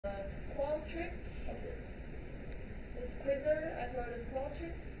Qualtrics. It's Quizzer. I've heard of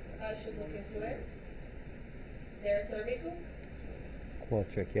Qualtrics. I should look into it. They're a survey tool.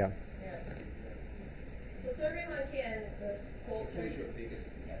 Qualtrics, yeah. Yeah. So SurveyMonkey and Qualtrics. Who's your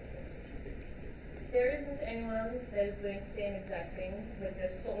biggest competitor? There isn't anyone that is doing the same exact thing with the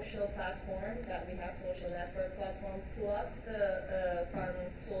social platform that we have, social network platform, plus the fun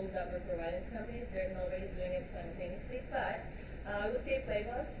tools that we're providing to companies. Nobody's doing it simultaneously, but I would say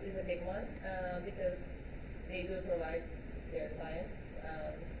Playbuzz is a big one because they do provide their clients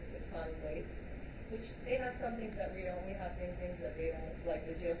with fun ways, which they have some things that we don't. We have things that they don't, like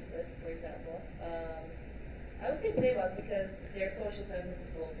the GeoSplit, for example. I would say Playbuzz because their social presence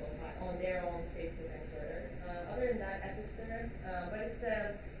is also high on their own Facebook and Twitter. Other than that, Epister, but it's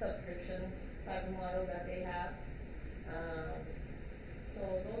a subscription type of model that they have. So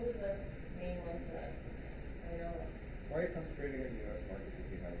those are the main ones that I know of. Why are you concentrating in the U.S. market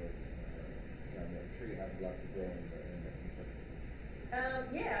if you have I'm sure you have a lot to grow in Turkey?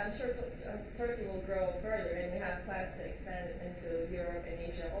 Yeah, I'm sure Turkey will grow further, and we have plans to expand it into Europe and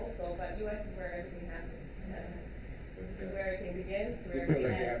Asia also, but U.S. is where everything happens. This is where everything begins. Do you feel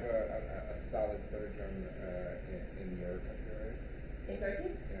like you have a solid footage in your country, right? In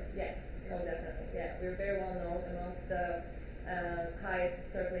Turkey? Yeah. Yes. Oh, definitely. Yeah, we're very well known amongst the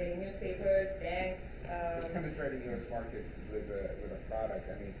highest circulating newspapers, banks. Penetrating the U.S. market with a product,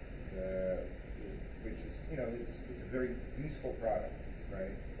 I mean, which is, it's a very useful product,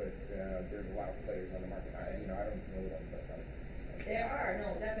 right? But there's a lot of players on the market. I don't know them, but there are,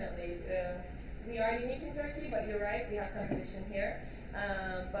 no, definitely. We are unique in Turkey, but you're right, we have competition here.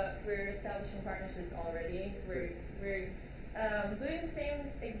 But we're establishing partnerships already. We're doing the same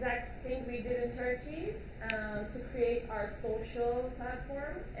exact thing we did in Turkey to create our social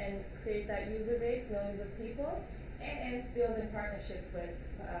platform and create that user base, millions of people, and building partnerships with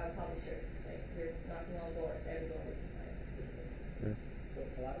publishers. Like we're knocking on doors, every door we can find. So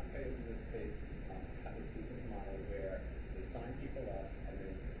a lot of players in this space have this business model where they sign people up and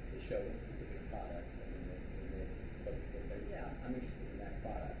then they show them specific products, and then those people say, yeah, I'm interested in that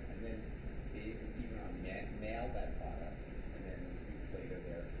product, and then they even mail that product, and then weeks later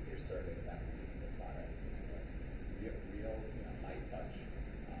they're surveyed about the use of the product. Real high touch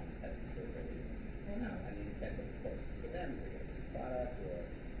types of survey. And the incentive, of course, for them is they get a free product, or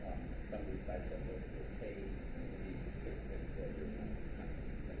some of these sites also will pay the participant for this kind of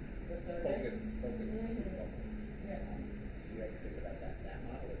focus. Yeah. Do you ever think about that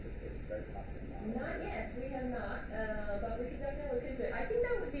model? It's a very popular model. Not yet, we have not, but we could definitely look into it. I think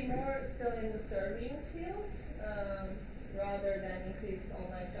that would be more still in the surveying field, rather than increase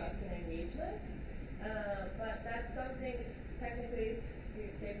online traffic and engagement. But that's something, it's technically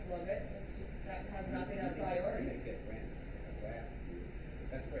we're capable of it. It's just that has not been a priority. You get grants.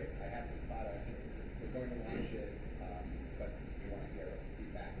 That's great. I have this product. We're going to launch it, but we want to hear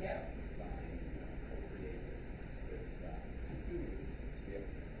feedback about the design, co-create with consumers to be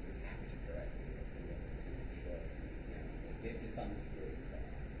able to package it correctly and be able to ensure it's understood.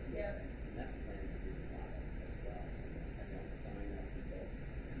 Yeah. And that's what brands are doing a lot of as well. I don't sign up people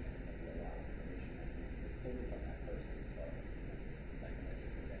and there'll be a lot of information that you're pulling from that person as far as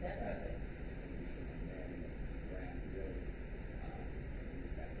psychological. Definitely. And then the brand really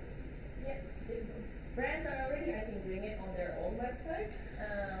use that person. Yeah, brands are already, I think, doing it on their own websites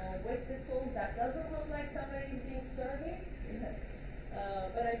with the tools that doesn't look like somebody's being surveyed.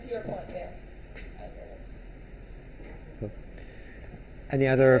 But I see your point, yeah. I get it. Cool. Any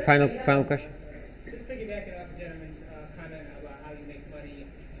other final question? Just piggybacking off the gentleman's comment about how you make money.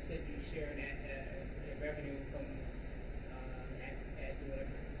 You said you share revenue from ads or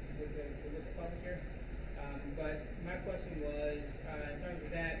whatever with the publisher. But my question was, in terms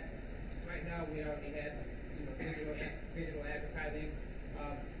of that, right now we already have digital advertising.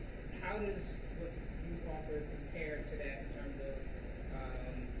 How does what you offer compare to that in terms of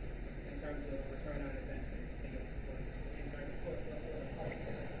return on investment?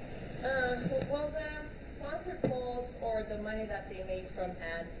 Well, the sponsored polls or the money that they make from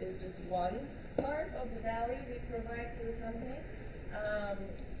ads is just one part of the value we provide to the company.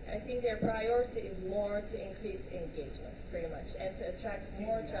 I think their priority is more to increase engagement, pretty much, and to attract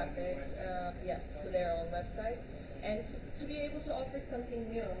more traffic, yes, to their own website, and to be able to offer something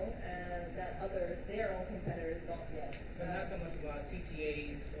new that others, their own competitors, don't yet. So not so much about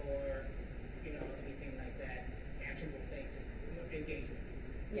CTAs or anything like that, actionable things, just engagement.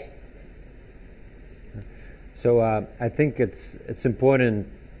 Yes. So I think it's important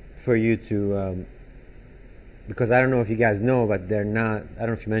for you to, because I don't know if you guys know, but they're not, I don't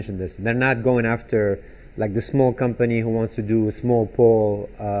know if you mentioned this, they're not going after like the small company who wants to do a small poll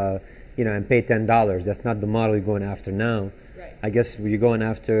and pay $10. That's not the model you're going after now. Right. I guess you're going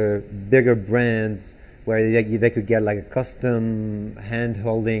after bigger brands where they could get like a custom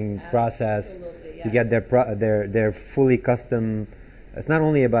hand-holding process Absolutely, to get their fully custom. It's not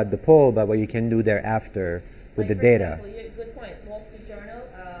only about the poll, but what you can do thereafter with the for data. Example, good point. Wall Street Journal,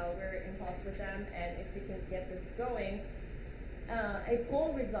 we're in talks with them, and if we can get this going, a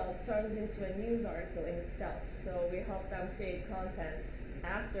poll result turns into a news article in itself. So we help them create content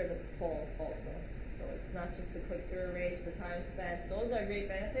after the poll also. So it's not just the click-through rates, the time spent. Those are great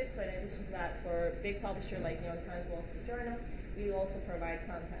benefits, but in addition to that, for a big publisher like New York Times, Wall Street Journal, we also provide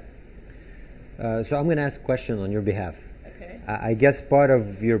content. So I'm going to ask a question on your behalf. Okay. I guess part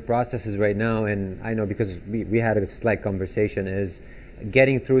of your processes right now, and I know because we had a slight conversation, is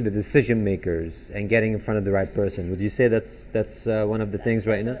getting through the decision makers and getting in front of the right person. Would you say that's one of the things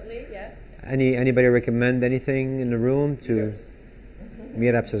right now? Definitely, yeah. Anybody recommend anything in the room to?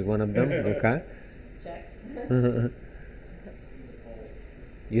 Meetups is one of them. Okay. Checked.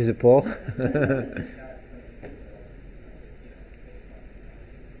 Use a poll.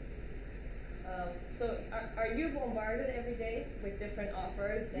 So are you bombarded every day with different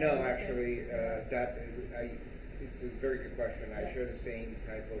offers? No, actually, it's a very good question. I share the same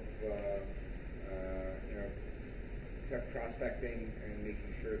type of, prospecting and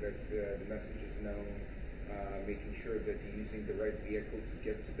making sure that the message is known, making sure that you're using the right vehicle to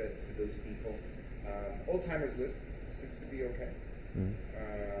get to those people. Old timers list seems to be okay,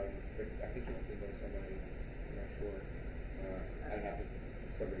 but I think you have to know somebody. I'm not sure. I haven't.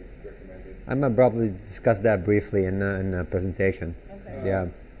 Somebody recommended. I might probably discuss that briefly in a presentation. Okay. Yeah.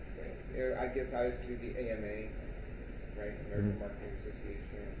 I guess obviously the AMA, right? American Marketing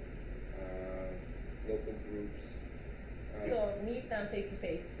Association, local groups. So meet them face to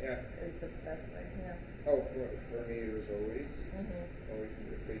face is the best way. Yeah. Oh, for me it was always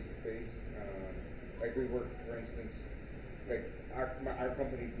face to face. Like we work, for instance, like our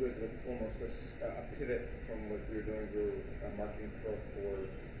company was almost a pivot from what we were doing. We were marketing for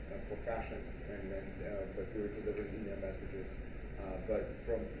fashion, but we were delivering email messages. But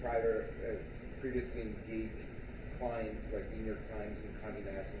from previously engaged clients like New York Times and Condé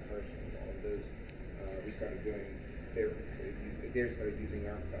Nast and Hearst and all of those, we started doing. They started using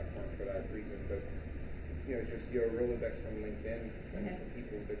our platform for that reason. But just your Rolodex from LinkedIn and from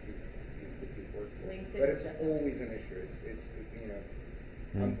people that you've worked with. LinkedIn But it's definitely. always an issue. It's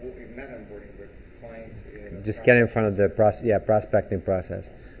not onboarding, but client. Just get in front of the prospecting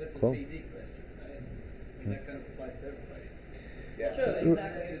process. That's Cool. a BD question, right? And that kind of applies to everybody. Yeah. True,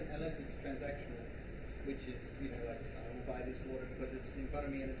 exactly. Unless it's transactional, which is, like, I will buy this water because it's in front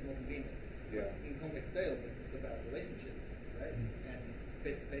of me and it's more convenient. Yeah. In complex sales, it's about relationships, right? And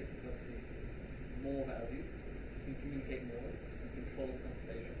face-to-face is obviously more value. You can communicate more, you can control the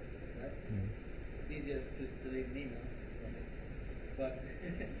conversation, right? It's easier to delete an email than it's, but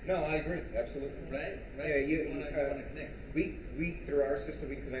No, I agree. Absolutely. right? Yeah, you want to connect. We through our system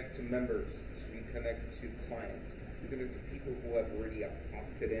we connect to members, we connect to clients, we connect to people who have already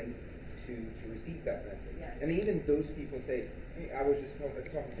opted in to receive that message. Yeah. And even those people say, hey, I was just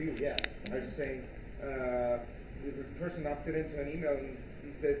talking to you. Yeah, I was just saying, the person opted into an email and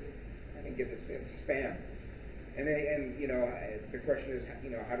he says, I didn't get this spam. And the question is,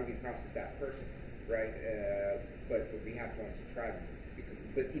 how do we process that person, right? But we have to unsubscribe him.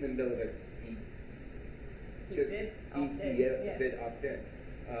 But even though that he did opt in.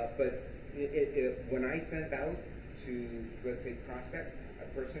 But when I send out to, let's say, prospect a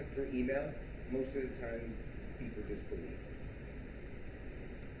person through email, most of the time people just believe.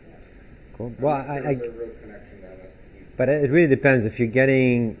 Cool. Well, There's a real connection there. but it really depends. If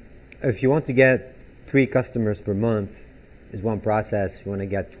you want to get 3 customers per month, is one process. If you want to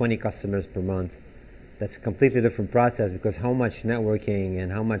get 20 customers per month, that's a completely different process, because how much networking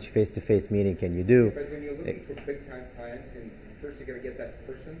and how much face-to-face meeting can you do? But when you're looking for big-time clients, and first you got to get that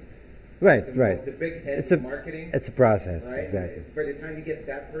person. Right. The big head It's of marketing. It's a process, right? exactly. By the time you get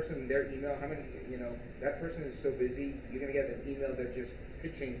that person, their email, how many? That person is so busy. You're gonna get an email that's just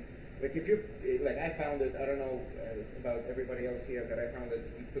pitching. Like if you're, like I found it. I don't know about everybody else here, but I found that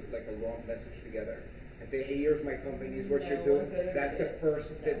you put like a long message together and say, hey, here's my company, here's what you're doing. That's the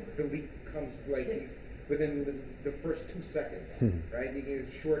first that the lead comes like within the first 2 seconds, right? You get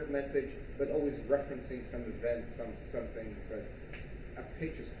a short message, but always referencing some event, something. But a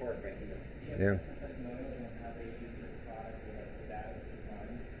pitch is hard, right? Yeah. Testimonials on how they use the product or the data that they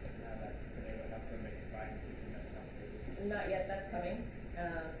find, and how that's been able to help them make a buying decision. That's helpful. Not yet, that's coming.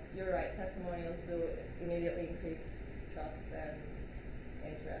 You're right, testimonials do immediately increase trust and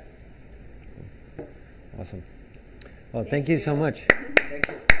interest. Awesome. Well, thank you so much. Thank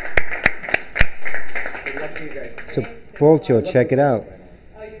you. see you guys. So Polcho, check it out.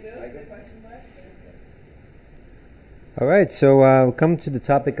 Oh, you do? The question mark? All right, so come to the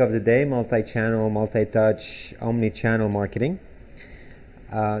topic of the day: multi-channel, multi-touch, omni-channel marketing.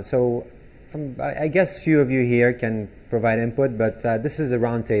 I guess few of you here can provide input, but this is a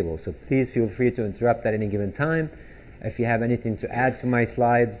round table, so please feel free to interrupt at any given time. If you have anything to add to my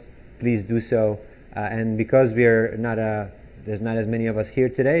slides, please do so. And because there's not as many of us here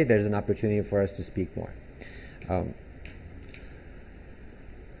today, there's an opportunity for us to speak more.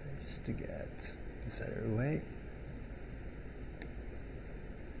 Just to get this out of the way.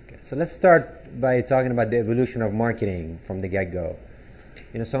 Okay, so let's start by talking about the evolution of marketing from the get-go.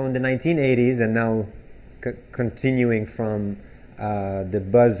 So in the 1980s, and now continuing from the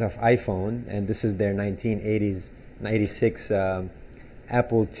buzz of iPhone, and this is their 1986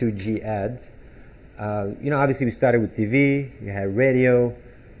 Apple 2G ads. Obviously we started with TV, we had radio,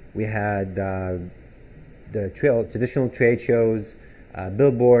 we had the traditional trade shows,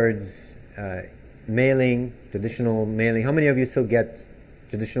 billboards, mailing, traditional mailing. How many of you still get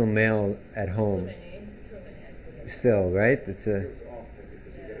traditional mail at home? Too many. Still, right? It's a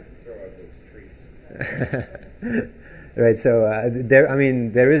right. So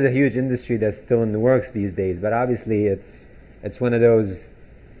there is a huge industry that's still in the works these days, but obviously it's one of those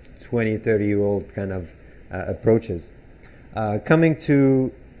 20, 30-year-old kind of approaches. Coming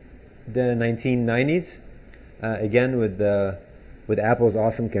to the 1990s, again with Apple's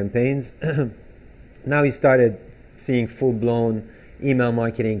awesome campaigns, now we started seeing full-blown email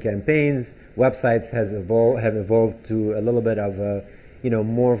marketing campaigns. Websites have evolved to a little bit of a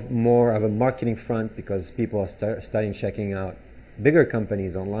more of a marketing front because people are starting checking out bigger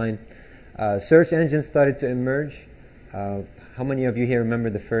companies online. Search engines started to emerge. How many of you here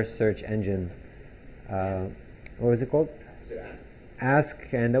remember the first search engine? What was it called?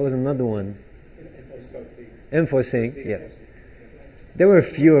 Ask, and there was another one. InfoSync, yeah. There were a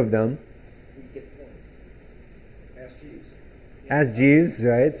few of them. Ask Jeeves,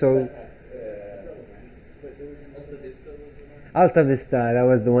 right? So Alta Vista, that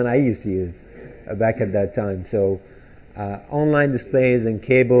was the one I used to use back at that time. So online displays and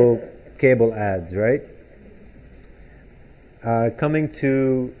cable ads, right? Coming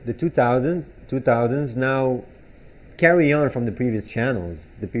to the 2000s now carry on from the previous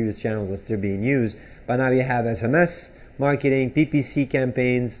channels. The previous channels are still being used, but now you have SMS marketing, PPC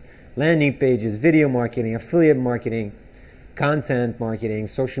campaigns, landing pages, video marketing, affiliate marketing, content marketing,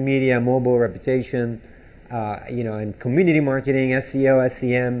 social media, mobile reputation, and community marketing, SEO,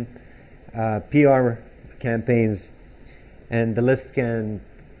 SEM, PR campaigns, and the list can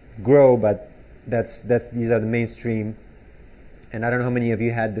grow, but these are the mainstream. And I don't know how many of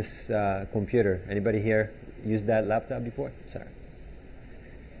you had this computer. Anybody here used that laptop before? Sorry.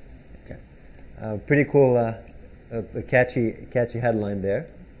 Okay. Pretty cool, a catchy headline there.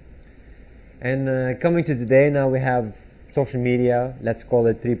 And coming to today, now we have social media. Let's call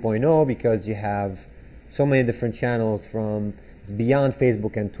it 3.0 because you have so many different channels it's beyond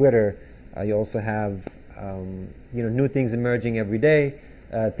Facebook and Twitter. You also have new things emerging every day.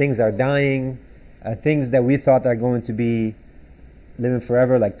 Things are dying. Things that we thought are going to be living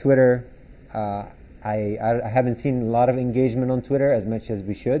forever, like Twitter. I haven't seen a lot of engagement on Twitter as much as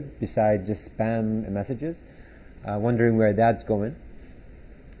we should, besides just spam messages. Wondering where that's going.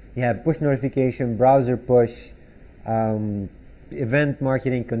 You have push notification, browser push, event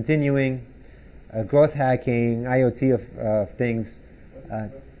marketing continuing, growth hacking, IoT of things.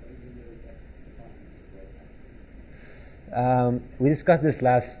 We discussed this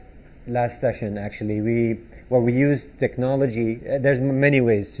last session actually. We use technology. There's many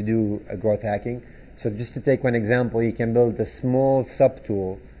ways to do growth hacking. So just to take one example, you can build a small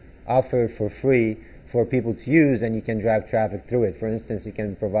sub-tool offered for free for people to use, and you can drive traffic through it. For instance, you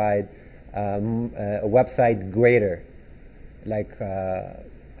can provide a website grader, like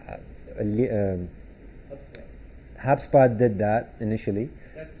HubSpot did that initially.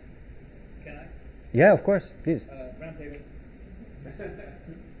 Can I? Yeah, of course, please. Roundtable.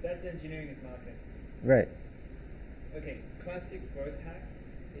 That's engineering is marketing. Right. Okay, classic growth hack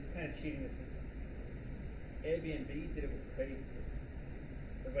is kind of cheating the system. Airbnb did it with Craigslist.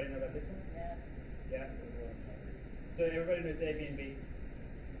 Everybody know about this one? Yeah. So everybody knows Airbnb.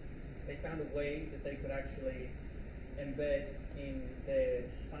 They found a way that they could actually embed in their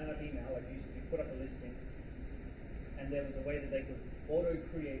sign-up email, like you put up a listing, and there was a way that they could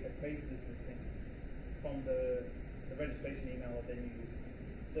auto-create a Craigslist listing from the registration email of their new users.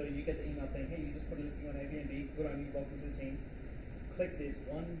 So you get the email saying, hey, you just put a listing on Airbnb, good on you, welcome to the team. Click this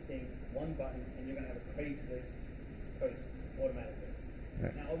one thing, one button, and you're going to have a Craigslist post automatically.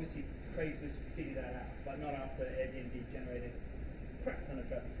 Right. Now, obviously, Craigslist figured that out, but not after Airbnb generated a crap ton of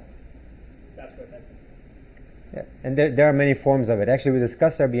traffic from it. That's where that. Yeah. And there are many forms of it. Actually, we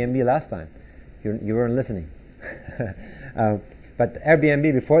discussed Airbnb last time. You weren't listening. But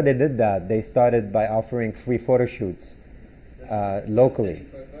Airbnb, before they did that, they started by offering free photo shoots locally.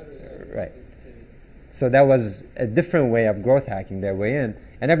 Right. So that was a different way of growth hacking their way in.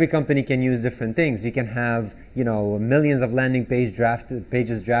 And every company can use different things. You can have, millions of landing pages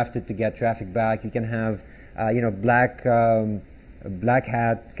drafted to get traffic back. You can have, black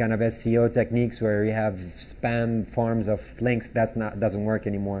hat kind of SEO techniques where you have spam forms of links. Doesn't work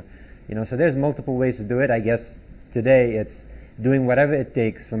anymore. So there's multiple ways to do it. I guess today it's doing whatever it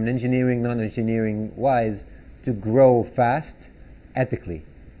takes from an engineering, non-engineering wise to grow fast, ethically.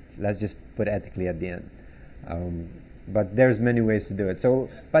 Let's just put ethically at the end. But there's many ways to do it. So,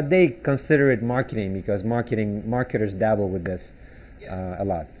 but they consider it marketing because marketers dabble with this a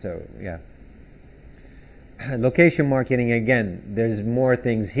lot. So, yeah. Location marketing, again, there's more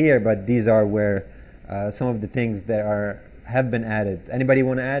things here, but these are where some of the things that have been added. Anybody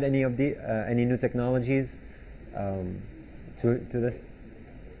want to add any of any new technologies to this?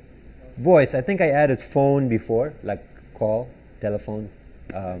 Voice. I think I added phone before, like call, telephone.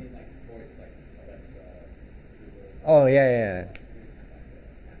 Oh yeah.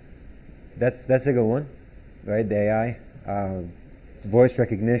 That's a good one, right? The AI, voice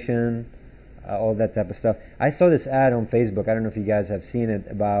recognition, all that type of stuff. I saw this ad on Facebook. I don't know if you guys have seen it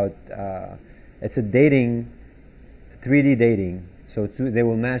about. It's a 3D dating. So they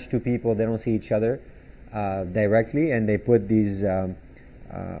will match two people. They don't see each other directly, and they put these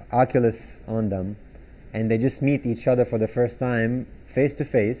Oculus on them, and they just meet each other for the first time, face to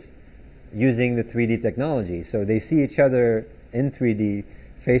face, using the 3D technology. So they see each other in 3D,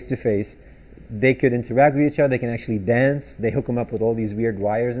 face to face. They could interact with each other. They can actually dance. They hook them up with all these weird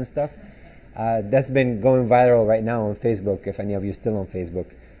wires and stuff. That's been going viral right now on Facebook, if any of you are still on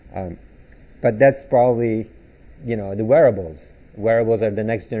Facebook. But that's probably, the wearables. Wearables are the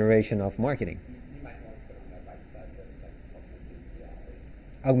next generation of marketing. You might want to put on that bite-side list, like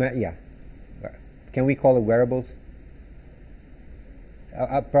augmented reality. Yeah. Can we call it wearables?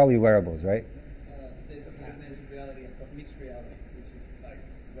 Probably wearables, right? There's augmented reality and mixed reality, which is like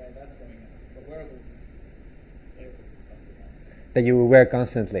where that's going on. But wearables is something else. That you will wear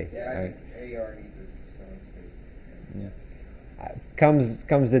constantly. Yeah, I right? think AR needs its own space. Yeah.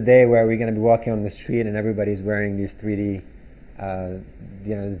 Comes the day where we're going to be walking on the street and everybody's wearing these 3D, the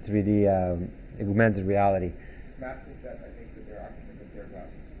 3D augmented reality. Snap did that, I think, with their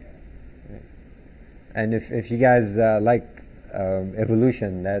glasses. Yeah. Right. And if you guys like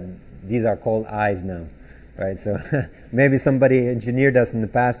evolution, that these are called eyes now, right? So maybe somebody engineered us in the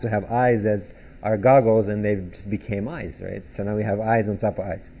past to have eyes as our goggles, and they just became eyes, right? So now we have eyes on top of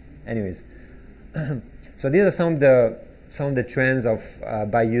eyes. Anyways, so these are some of the trends of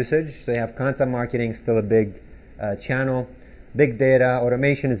by usage. So you have content marketing, still a big channel. Big data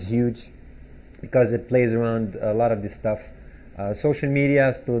automation is huge because it plays around a lot of this stuff. Social media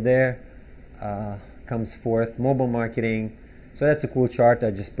is still there, comes forth. Mobile marketing. So that's a cool chart.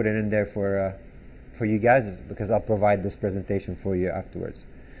 I just put it in there for you guys because I'll provide this presentation for you afterwards.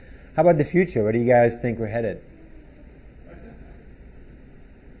 How about the future? Where do you guys think we're headed?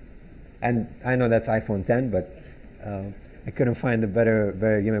 And I know that's iPhone 10, but I couldn't find a better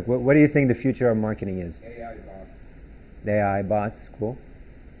gimmick. What do you think the future of marketing is? AI bots. The AI bots, cool.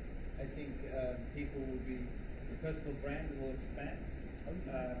 I think people will be, the personal brand will expand.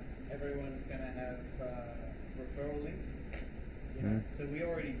 Everyone's going to have referral links. So we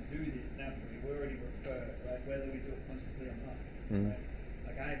already do this naturally. We already refer, right? Whether we do it consciously or not. Right?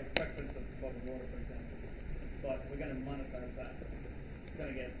 Like I have a preference of bottled water, for example, but we're going to monetize that. It's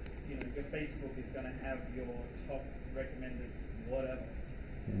going to get, your Facebook is going to have your top recommended whatever.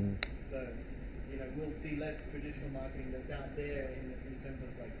 So, we'll see less traditional marketing that's out there in terms of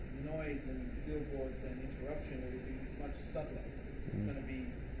like noise and billboards and interruption. It'll be much subtler. It's going to be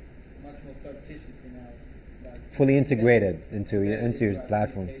much more surreptitious in our fully integrated into your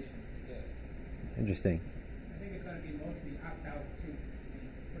platform. Yeah. Interesting. I think it's going to be mostly opt-out too.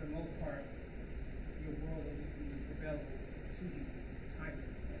 For the most part, your world will just be available to you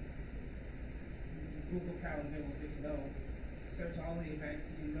constantly. Google Calendar will just know, search all the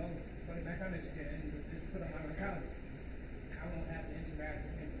events, you know what events I'm interested in, you just put them on my calendar. I won't have to interact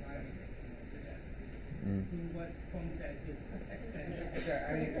with anybody. Just do what phone says do.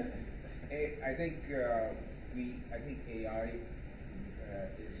 I think AI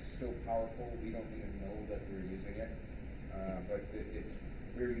is so powerful we don't even know that we're using it, but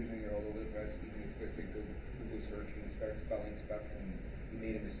we're using it all over the place. Even if let's say Google search and start spelling stuff, and you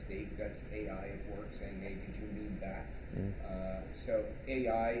made a mistake, that's AI at work saying, hey, did you mean that? So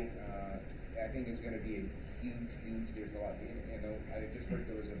AI, I think it's going to be a huge, there's a lot, I just heard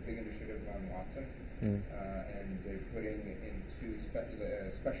there was a big initiative on Watson, and they're putting into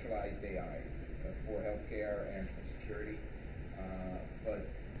specialized AI for healthcare and for security. But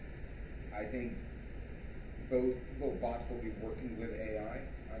I think both bots will be working with AI,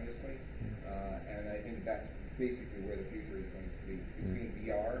 obviously, and I think that's basically where the future is going to be, between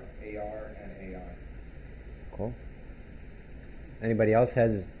VR, AR, and AI. Cool. Anybody else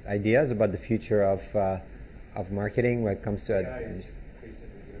has ideas about the future of marketing when it comes to AI is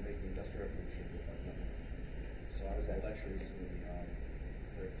basically going to make the industrial revolution with our money. So I was at a lecture recently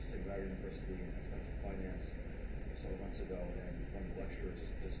for Singular University in Financial Finance several months ago, and one of the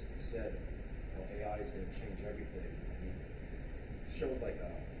lecturers just said how AI is going to change everything. I mean, showed like a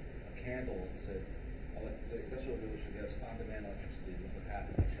candle and said, the industrial revolution has on-demand electricity. Look what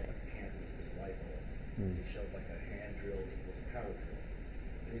happened. They showed like a candle equals a light bulb. They showed like a hand drill equals a power drill.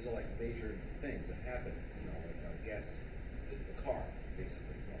 And these are like major things that happen. You know, like gas, the car,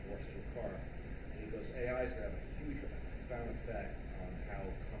 basically, works through a car. And he goes, AI is going to have a huge, profound effect on how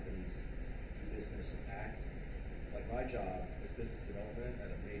companies do business and act. Like my job as business development at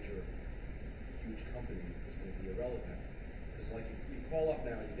a major, huge company is going to be irrelevant. Because like you call up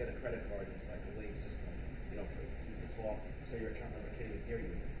now, you get a credit card, it's like a lane system. You know, you can talk, say your account number can't even hear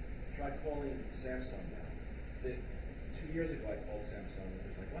you. Try calling Samsung now. 2 years ago I called Samsung and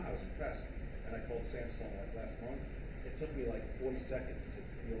it was like, wow, I was impressed. And I called Samsung like last month. It took me like 40 seconds to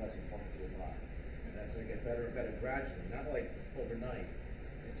realize I'm talking to a bot. And that's going to get better and better gradually, not like overnight,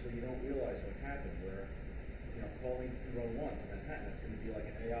 until you don't realize what happened where, you know, calling 311 from Manhattan, that's going to be like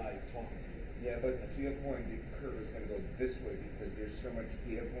an AI talking to you. Yeah, but to your point, the curve is going to go this way because there's so much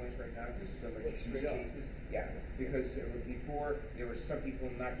data points right now. There's so much use cases. Yeah, because before there were some people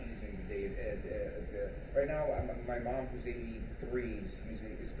not using the data. Right now, my mom, who's 83, is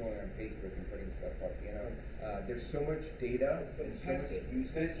going on Facebook and putting stuff up. You know, there's so much data and so much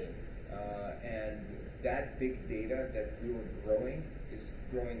usage, and that big data that we were growing is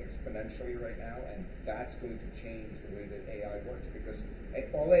growing exponentially right now, and that's going to change the way that AI works because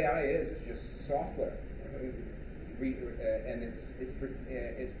all AI is just software, and it's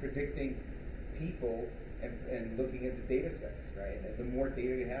predicting people and looking at the data sets, right? And the more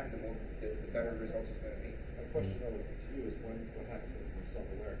data you have, the better results it's going to be. My question to you is what happened to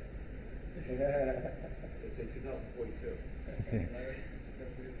self-aware? They say 2042.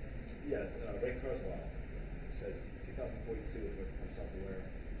 Yeah, Ray Kurzweil says 2042 is when I'm self-aware,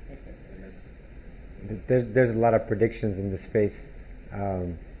 and that's. There's a lot of predictions in this space.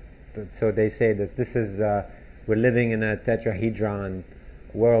 So they say that this is we're living in a tetrahedron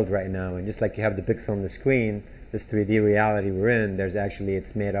world right now, and just like you have the pixel on the screen, this 3D reality we're in,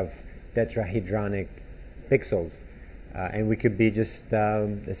 it's made of tetrahedronic pixels, and we could be just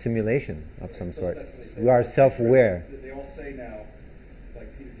a simulation of some sort. We are self-aware. They all say now,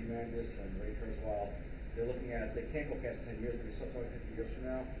 like Peter Diamandis and Ray Kurzweil, they're looking at, they can't go past 10 years, but they're still talking 50 years from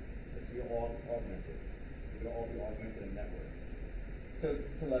now, it's going to be all augmented. It's going to all be augmented in network. So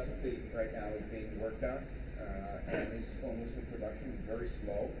telepathy right now is being worked on, and is almost in production, very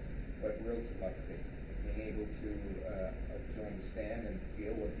slow, but real telepathy. Being able to understand and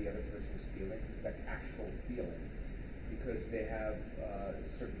feel what the other person is feeling, like actual feelings, because they have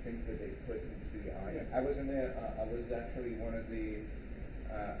certain things that they put into the eye. I was actually one of the,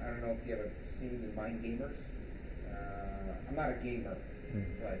 I don't know if you ever seen the Mind Gamers. I'm not a gamer,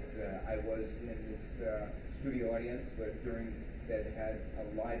 but I was in this studio audience, but that had a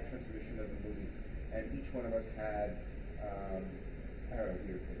live transmission of the movie, and each one of us had, I don't know,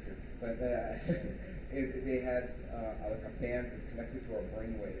 weird picture, but they had like a band connected to our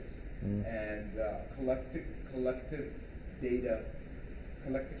brainwaves, and collective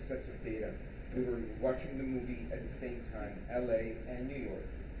sets of data. We were watching the movie at the same time, LA and New York.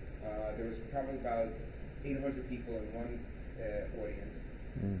 There was probably about 800 people in one audience,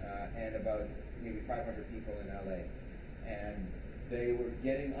 and about maybe 500 people in LA. And they were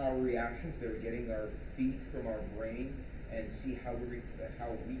getting our reactions, they were getting our feeds from our brain and see how we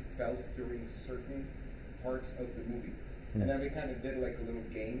felt during certain parts of the movie. And then we kind of did like a little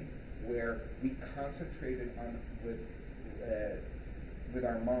game where we concentrated on with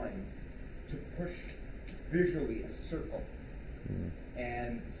our minds to push visually a circle.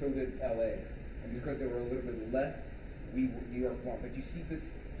 And so did LA. And because they were a little bit less, New York won. But you see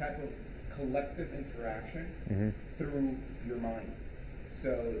this type of collective interaction through your mind.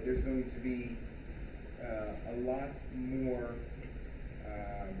 So there's going to be a lot more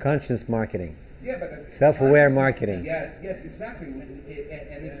conscious marketing. Yeah, but Self-aware marketing. Yes, exactly.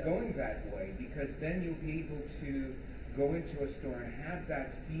 And it's going that way because then you'll be able to go into a store and have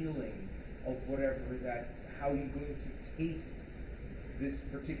that feeling of whatever how you're going to taste this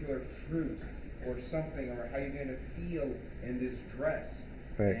particular fruit or something, or how you're going to feel in this dress,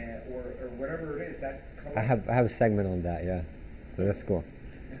 right. or whatever it is. That color. I have a segment on that, yeah. So that's cool.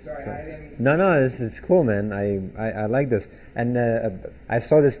 Sorry, I didn't. No, it's cool, man. I like this. And I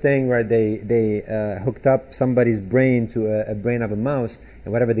saw this thing where they hooked up somebody's brain to a brain of a mouse,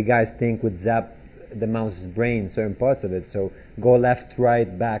 and whatever the guys think would zap the mouse's brain, certain parts of it. So go left,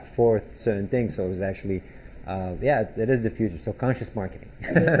 right, back, forth, certain things. So it was actually, it is the future. So conscious marketing.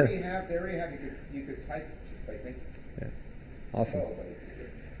 And they already have. You could type just by thinking. Yeah. Awesome.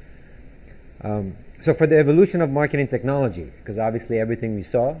 So for the evolution of marketing technology, because obviously everything we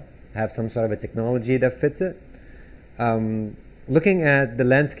saw have some sort of a technology that fits it. Looking at the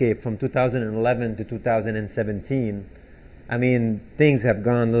landscape from 2011 to 2017, I mean, things have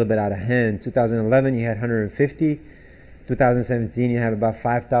gone a little bit out of hand. 2011, you had 150. 2017, you have about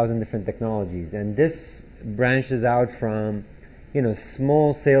 5,000 different technologies. And this branches out from,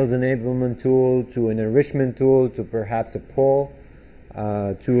 small sales enablement tool to an enrichment tool to perhaps a poll.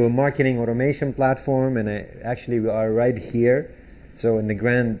 To a marketing automation platform, and we are right here. So in the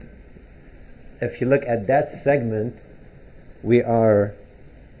grand, if you look at that segment, we are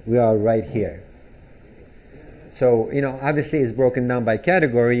right here. So obviously it's broken down by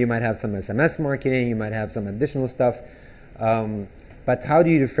category. You might have some SMS marketing, you might have some additional stuff, but how do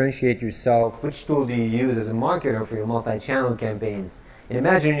you differentiate yourself? Which tool do you use as a marketer for your multi-channel campaigns? And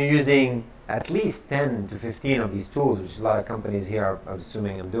imagine you're using at least 10 to 15 of these tools, which a lot of companies here are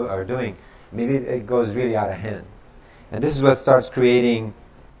assuming are doing. Maybe it goes really out of hand. And this is what starts creating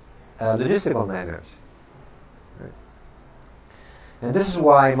logistical nightmares. Right? And this is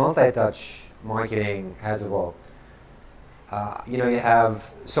why multi-touch marketing has evolved. You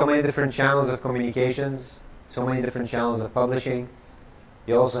have so many different channels of communications, so many different channels of publishing.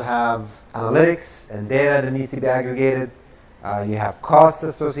 You also have analytics and data that needs to be aggregated. You have costs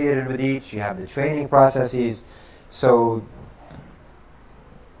associated with each. You have the training processes. So,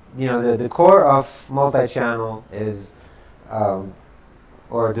 the core of multi-channel is,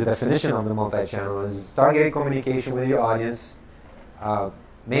 or the definition of the multi-channel is targeted communication with your audience.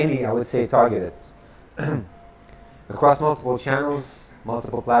 Mainly, I would say targeted. Across multiple channels,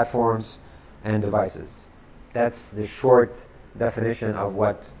 multiple platforms, and devices. That's the short definition of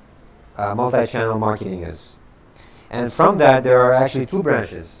what multi-channel marketing is. And from that, there are actually two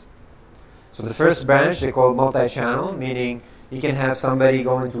branches. So the first branch they call multi-channel, meaning you can have somebody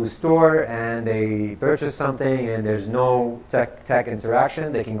go into a store and they purchase something and there's no tech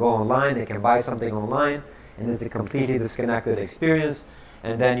interaction. They can go online, they can buy something online, and it's a completely disconnected experience.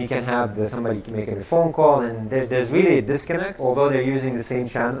 And then you can have somebody making a phone call, and there's really a disconnect. Although they're using the same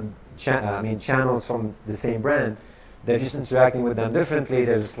channels from the same brand, they're just interacting with them differently.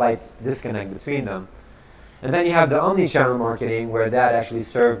 There's a slight disconnect between them. And then you have the omni-channel marketing, where that actually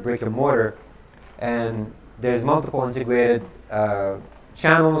serves brick and mortar, and there's multiple integrated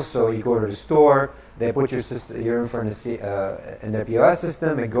channels. So you go to the store, they put your info in their POS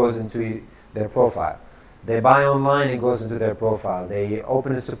system, it goes into their profile. They buy online, it goes into their profile. They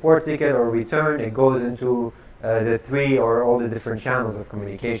open a support ticket or return, it goes into the 3 or all the different channels of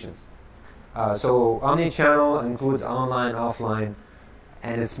communications. So omni-channel includes online, offline,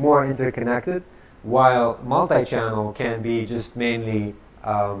 and it's more interconnected. While multi-channel can be just mainly,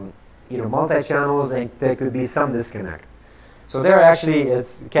 multi-channels, and there could be some disconnect. So there actually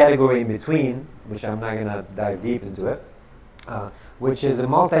is a category in between, which I'm not going to dive deep into it, which is a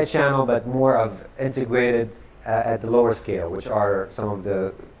multi-channel but more of integrated at the lower scale, which are some of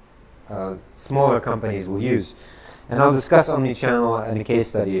the smaller companies will use. And I'll discuss omni-channel in a case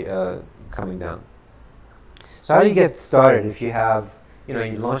study coming down. So how do you get started if you have, you're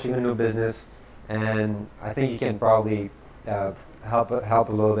launching a new business? And I think you can probably help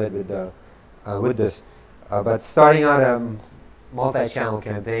a little bit with this. But starting out a multi-channel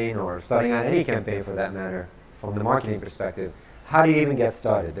campaign, or starting out any campaign for that matter, from the marketing perspective, how do you even get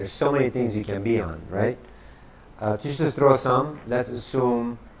started? There's so many things you can be on, right? Just to throw some, let's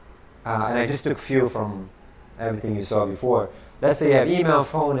assume, and I just took few from everything you saw before. Let's say you have email,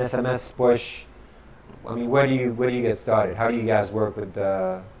 phone, SMS, push. I mean, where do you get started? How do you guys work with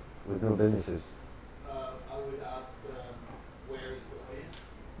new businesses? I would ask where is the audience,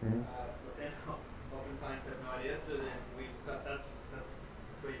 but then often clients have no idea. So then that's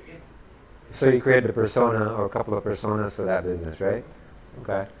where you begin. So you create a persona or a couple of personas for that business, right?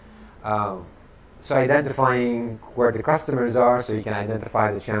 Okay. So identifying where the customers are, so you can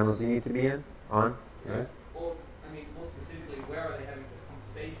identify the channels you need to be in, on. Yeah. Right? Or, I mean, more specifically, where are they having the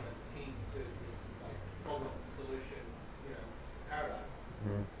conversation that pertains to this like problem solution, paradigm?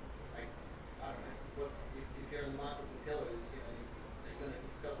 Mm. Like, I don't know, if you're in the market for pillars, are you going to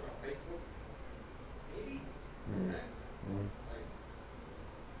discuss it on Facebook? Maybe. Mm. Like,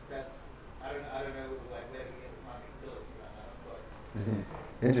 that's I don't know like where to get the market pillars for that matter,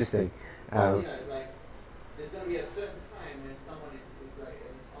 but. Interesting. Like there's going to be a certain time when someone is like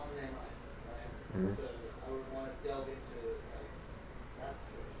it's on their mind, right? So I would want to delve into like that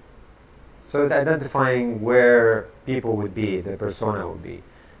situation. So identifying where people would be, the persona would be.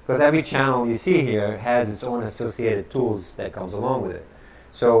 Because every channel you see here has its own associated tools that comes along with it.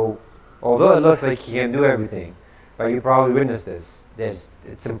 So although it looks like you can do everything, but you probably witnessed this,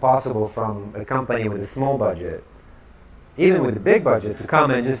 it's impossible from a company with a small budget, even with a big budget, to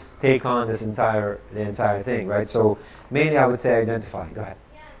come and just take on the entire thing, right? So mainly I would say identify. Go ahead.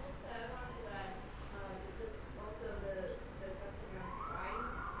 Yeah, just add on to that, just also the customer buying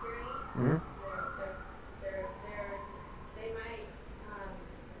journey. Mm-hmm. They might,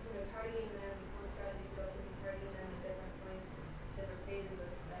 targeting them on strategy goes and targeting them at different points, different phases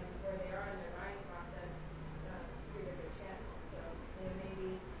of them where they are in their buying process through different channels. So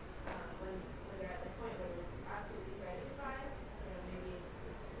maybe when they're at the point where they're absolutely ready to buy, maybe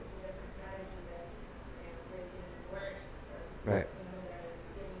it's a different strategy that raising awareness. Right. When they're at the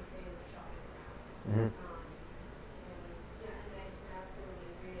beginning phase of shopping around. Mm-hmm. And I absolutely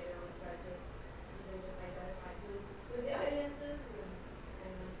agree. I always try to even just identify who the audience is,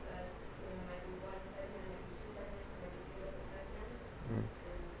 and says, might be one segment, might be two segments, maybe three different segments,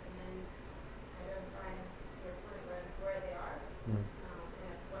 and then identify your point where they are, and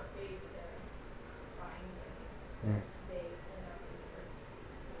at what phase of their buying journey they end up in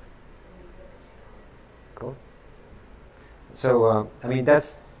these different channels. Cool. So, I mean,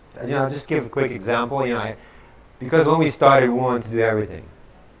 that's, I'll just give a quick example. Because when we started, we wanted to do everything.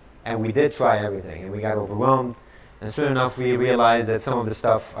 And we did try everything, and we got overwhelmed. And soon enough, we realized that some of the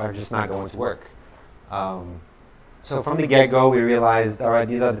stuff are just not going to work. So from the get-go, we realized, all right,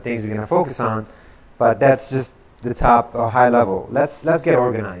 these are the things we're going to focus on, but that's just the top or high level. Let's get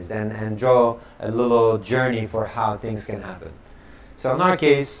organized and draw a little journey for how things can happen. So in our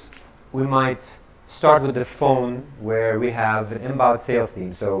case, we might start with the phone, where we have an inbound sales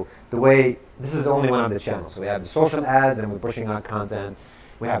team. So this is only one of the channels. So we have the social ads, and we're pushing out content.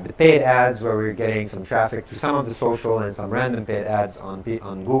 We have the paid ads, where we're getting some traffic to some of the social and some random paid ads on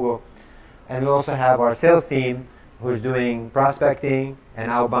Google. And we also have our sales team, who's doing prospecting and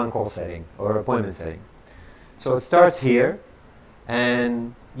outbound call setting or appointment setting. So it starts here,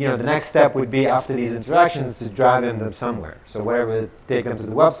 and the next step would be, after these interactions, to drive them somewhere. So wherever, take them to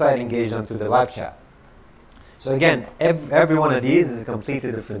the website, engage them to the live chat. So again, every one of these is a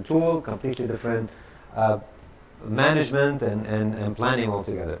completely different tool, completely different management and planning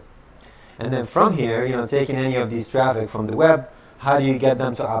altogether. And then from here, taking any of these traffic from the web, how do you get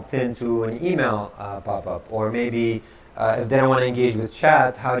them to opt in to an email pop-up? Or maybe if they don't want to engage with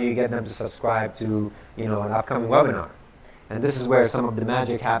chat, how do you get them to subscribe to an upcoming webinar? And this is where some of the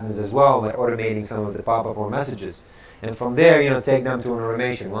magic happens as well, like automating some of the pop-up or messages. And from there, take them to an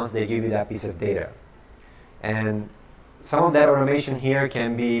automation once they give you that piece of data. And some of that automation here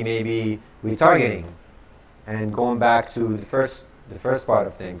can be maybe retargeting and going back to the first part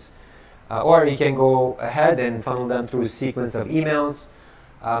of things. Or you can go ahead and funnel them through a sequence of emails,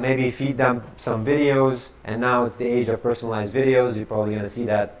 maybe feed them some videos, and now it's the age of personalized videos. You're probably going to see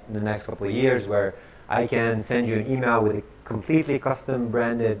that in the next couple of years, where I can send you an email with a completely custom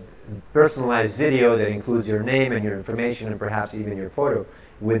branded personalized video that includes your name and your information and perhaps even your photo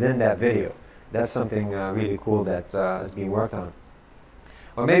within that video. That's something really cool that is being worked on.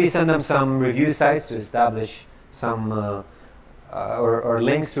 Or maybe send them some review sites to establish some, or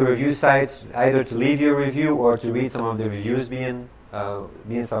links to review sites, either to leave your review or to read some of the reviews being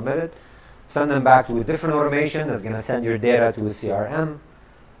submitted. Send them back to a different automation that's going to send your data to a CRM,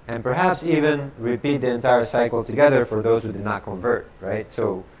 and perhaps even repeat the entire cycle together for those who did not convert, right?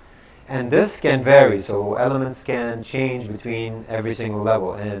 So, and this can vary, so elements can change between every single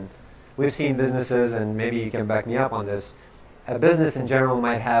level. And we've seen businesses, and maybe you can back me up on this, a business in general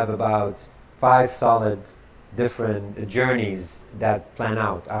might have about 5 solid different journeys that plan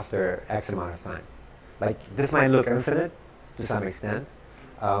out after X amount of time. Like, this might look infinite to some extent,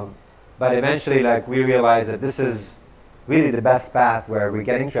 but eventually, like, we realize that this is really the best path, where we're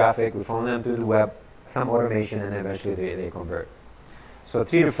getting traffic, we funnel them to the web, some automation, and eventually they convert. So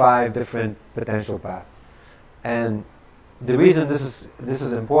 3 to 5 different potential paths. And the reason this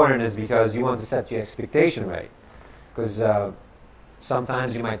is important is because you want to set your expectation right. Because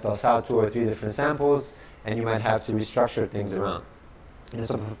sometimes you might toss out 2 or 3 different samples, and you might have to restructure things around. And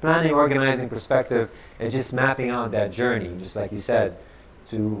so from a planning, organizing perspective, it's just mapping out that journey, just like you said,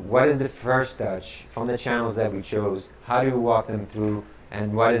 to what is the first touch from the channels that we chose, how do we walk them through,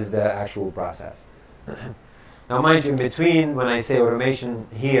 and what is the actual process. Now mind you, in between, when I say automation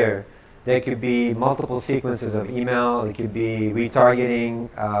here, there could be multiple sequences of email, it could be retargeting,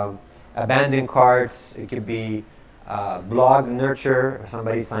 abandoned carts, it could be blog nurture,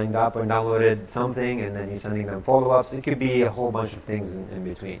 somebody signed up and downloaded something and then you're sending them follow-ups. It could be a whole bunch of things in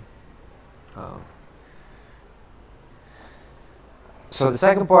between. So the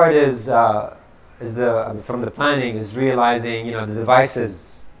second part is from the planning is realizing, the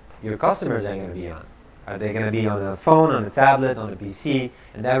devices your customers are going to be on. Are they going to be on a phone, on a tablet, on a PC?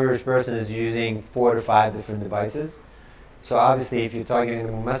 And the average person is using 4 to 5 different devices. So obviously, if you're targeting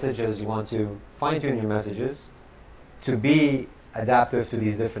them with messages, you want to fine-tune your messages to be adaptive to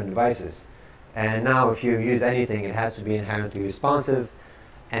these different devices. And now, if you use anything, it has to be inherently responsive.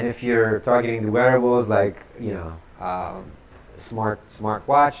 And if you're targeting the wearables, like smart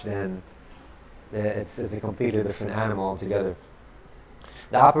watch, then it's a completely different animal altogether.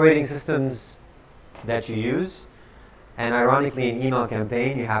 The operating systems that you use, and ironically in email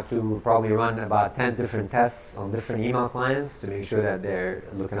campaign you have to probably run about 10 different tests on different email clients to make sure that they're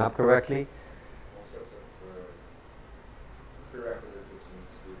looking up correctly. All sorts of prerequisites that you need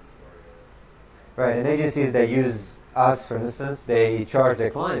to do before. Right, and agencies that use us, for instance, they charge their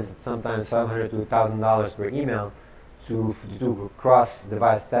clients sometimes $500 to $1,000 per email to do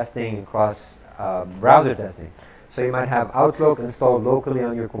cross-device testing and cross-browser testing. So you might have Outlook installed locally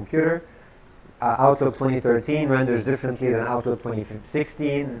on your computer. Outlook 2013 renders differently than Outlook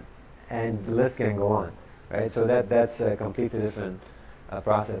 2016, and the list can go on, right? So that's a completely different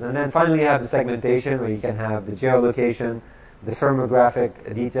process. And then finally you have the segmentation, where you can have the geolocation, the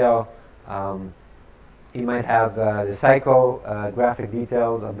firmographic detail. You might have the psychographic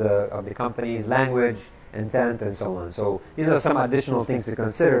details of the company's language, intent, and so on. So these are some additional things to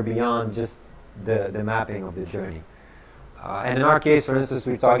consider beyond just the mapping of the journey. And in our case, for instance,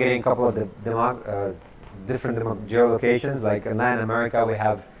 we're targeting a couple of different geolocations. Like in Latin America, we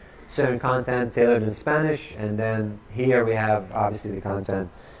have certain content tailored in Spanish, and then here we have obviously the content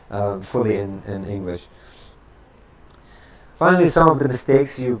fully in English. Finally, some of the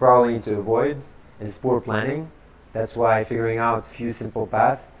mistakes you probably need to avoid is poor planning. That's why figuring out a few simple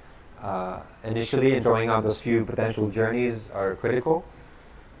paths initially and drawing out those few potential journeys are critical.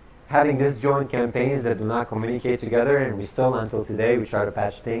 Having disjoint campaigns that do not communicate together, and we still, until today, we try to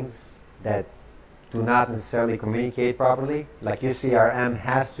patch things that do not necessarily communicate properly. Like your CRM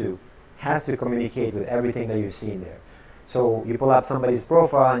has to communicate with everything that you've seen there. So you pull up somebody's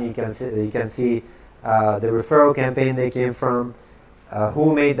profile and you can see the referral campaign they came from,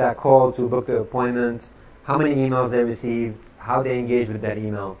 who made that call to book the appointment, how many emails they received, how they engaged with that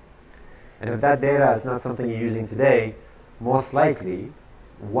email. And if that data is not something you're using today, most likely,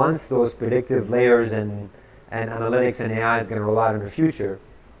 once those predictive layers and analytics and AI is going to roll out in the future,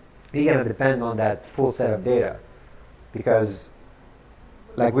 you're going to depend on that full set of data. Because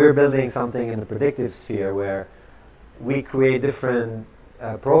like we're building something in the predictive sphere where we create different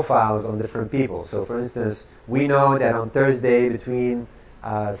profiles on different people. So for instance, we know that on Thursday between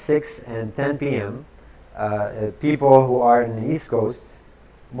 6 and 10 p.m., people who are in the East Coast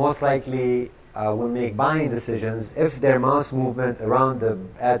most likely will make buying decisions if their mouse movement around the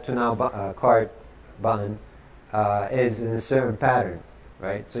Add to Now cart button is in a certain pattern,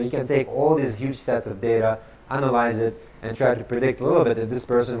 right? So you can take all these huge sets of data, analyze it, and try to predict a little bit if this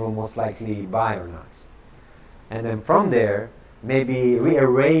person will most likely buy or not. And then from there, maybe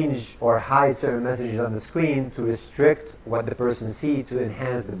rearrange or hide certain messages on the screen to restrict what the person sees to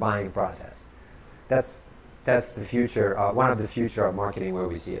enhance the buying process. That's the future, one of the future of marketing where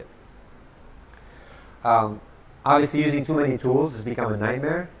we see it. Obviously, using too many tools has become a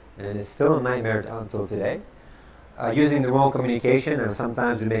nightmare, and it's still a nightmare until today. Using the wrong communication, and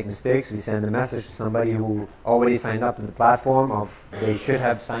sometimes we make mistakes. We send a message to somebody who already signed up to the platform of they should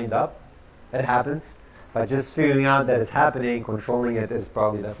have signed up. It happens. But just figuring out that it's happening, controlling it is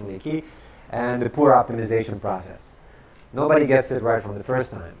probably definitely key. And the poor optimization process. Nobody gets it right from the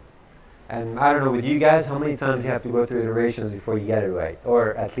first time. And I don't know with you guys, how many times you have to go through iterations before you get it right,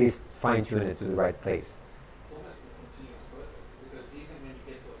 or at least fine-tune it to the right place. It's almost a continuous process, because even when you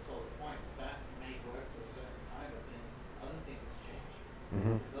get to a solid point, that may work for a certain time, but then other things change.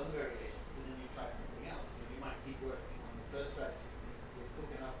 There's other variations, so then you try something else. So you might keep working on the first strategy, you're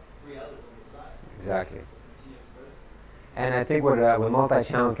cooking up 3 others on the side. Exactly. It's a continuous process. And I think with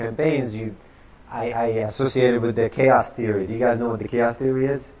multi-channel campaigns, I associated with the chaos theory. Do you guys know what the chaos theory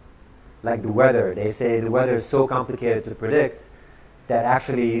is? Like the weather. They say the weather is so complicated to predict that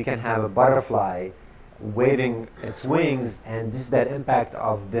actually you can have a butterfly waving its wings, and just that impact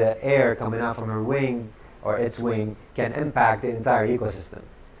of the air coming out from her wing or its wing can impact the entire ecosystem.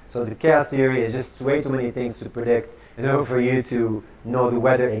 So the chaos theory is just way too many things to predict in order for you to know the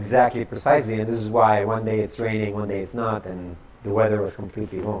weather exactly precisely, and this is why one day it's raining, one day it's not, and the weather was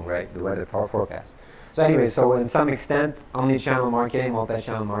completely wrong, right? The weather forecast. So anyway, so in some extent, omni-channel marketing,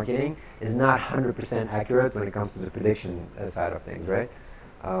 multi-channel marketing is not 100% accurate when it comes to the prediction side of things, right?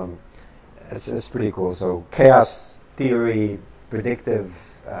 It's pretty cool. So chaos theory, predictive,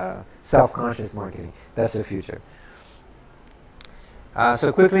 self-conscious marketing, that's the future.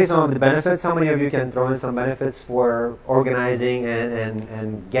 So quickly, some of the benefits. How many of you can throw in some benefits for organizing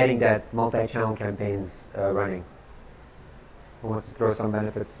and getting that multi-channel campaigns running? Who wants to throw some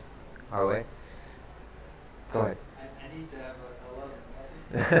benefits our way? Go ahead. I need to have a lot of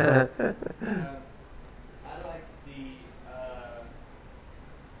I like the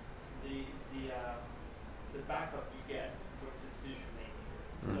backup you get for decision making.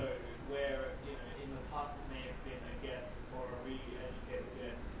 So where in the past it may have been a guess or a really educated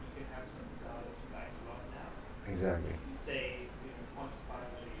guess, you can have some data to back you up now. Exactly. You can say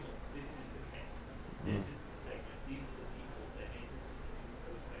quantifiably, this is the case, this is the segment, these are the people that made this decision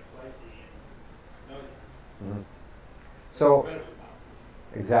because of X, Y, Z, and know that. So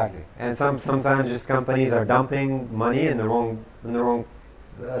exactly, and sometimes just companies are dumping money in the wrong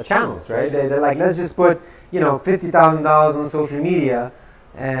channels, right? They're like, let's just put $50,000 on social media,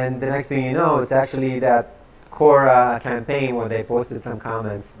 and the next thing you know, it's actually that Quora campaign where they posted some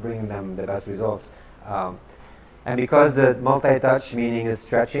comments bringing them the best results. And because the multi-touch meaning is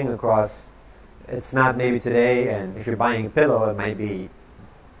stretching across, it's not maybe today, and if you're buying a pillow, it might be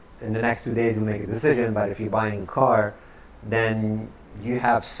in the next 2 days you'll make a decision, but if you're buying a car, then you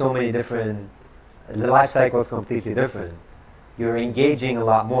have so many different, the life cycle is completely different. You're engaging a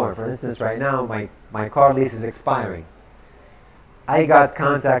lot more. For instance, right now, my car lease is expiring. I got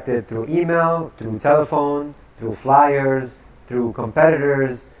contacted through email, through telephone, through flyers, through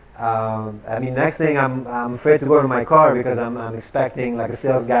competitors. Next thing I'm afraid to go to my car because I'm expecting like a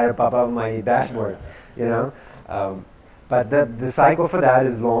sales guy to pop up on my dashboard, But the cycle for that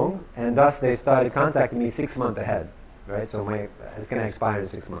is long, and thus they started contacting me 6 months ahead, right? So it's going to expire in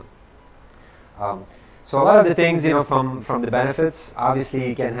 6 months. So a lot of the things, from the benefits, obviously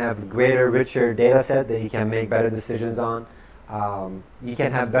you can have greater, richer data set that you can make better decisions on. You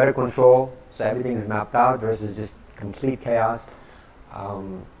can have better control, so everything is mapped out versus just complete chaos.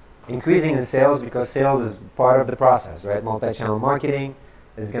 Increasing in sales, because sales is part of the process, right? Multi-channel marketing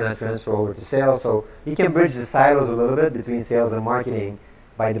is going to transfer over to sales. So you can bridge the silos a little bit between sales and marketing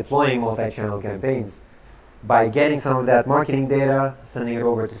by deploying multi-channel campaigns, by getting some of that marketing data, sending it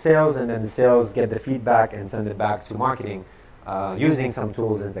over to sales, and then the sales get the feedback and send it back to marketing, using some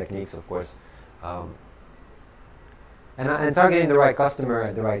tools and techniques, of course. And targeting the right customer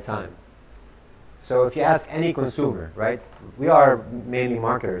at the right time. So if you ask any consumer, right, we are mainly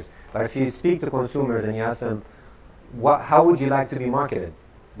marketers, but if you speak to consumers and you ask them, how would you like to be marketed?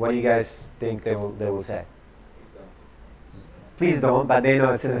 What do you guys think they will say? Please don't, but they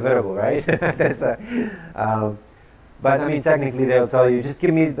know it's inevitable, right? But technically they'll tell you, just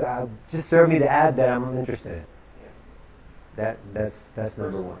serve me the ad that I'm interested in. That's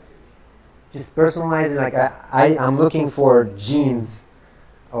number one. Just personalizing, like I'm looking for jeans,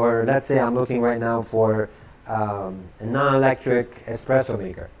 or let's say I'm looking right now for a non-electric espresso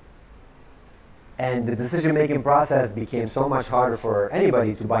maker. And the decision-making process became so much harder for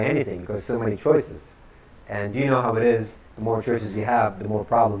anybody to buy anything because so many choices. And you know how it is, the more choices you have, the more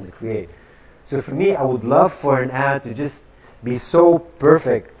problems you create. So for me, I would love for an ad to just be so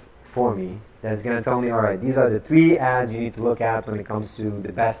perfect for me that it's going to tell me, all right, these are the 3 ads you need to look at when it comes to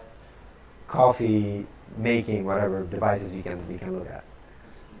the best coffee making, whatever devices you can look at.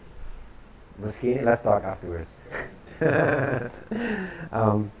 Moschini, let's talk afterwards.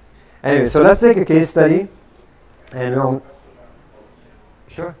 Anyway, so let's take a case study, and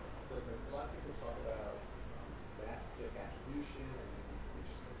sure. So a lot of people talk about mass click attribution, and we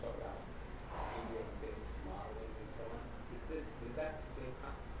just talk about medium-based modeling and so on. Is that the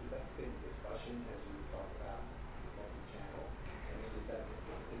same discussion as you talk about multi-channel?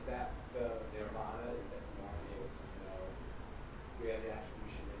 Is that the nirvana? Is that you want to be able to know where the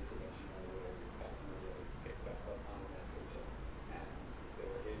attribution is so that you know where your customer really picked up on the message, and if they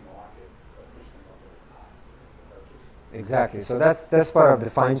were in market, push them over the top to purchase? Exactly. So that's part of the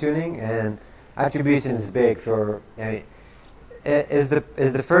fine tuning, and attribution is big for. is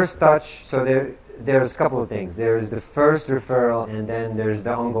the first touch. So there's a couple of things. There's the first referral, and then there's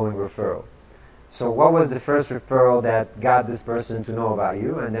the ongoing referral. So what was the first referral that got this person to know about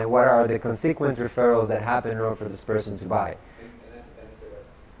you, and then what are the consequent referrals that happen in order for this person to buy? And that's the benefit of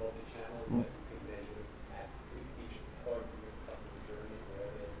multi-channels that you can measure at each part of your customer journey where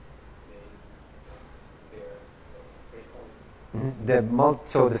their points.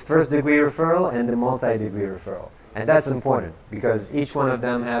 So the first degree referral and the multi-degree referral. And that's important because each one of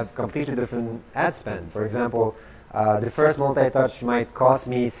them have completely different ad spend. For example, the first multi-touch might cost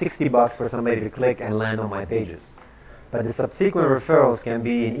me $60 for somebody to click and land on my pages. But the subsequent referrals can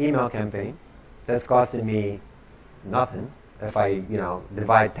be an email campaign that's costing me nothing if I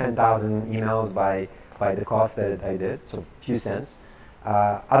divide 10,000 emails by the cost that I did, so a few cents.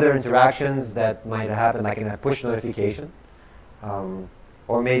 Other interactions that might happen, like in a push notification,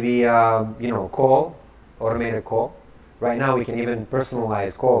 or maybe call, automated call. Right now we can even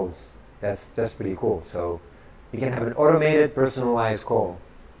personalize calls. That's pretty cool. So you can have an automated personalized call.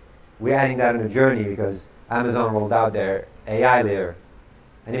 We're adding that in a journey because Amazon rolled out their AI layer.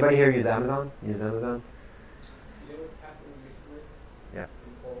 Anybody here use Amazon? Use Amazon? You know what's happening recently? Yeah. In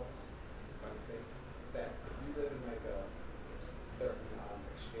calls, kind of thing, is that if you live in like a certain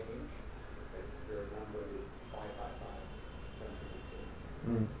exchange, that your number is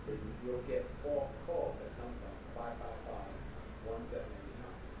 555-172, then you'll get all calls that come from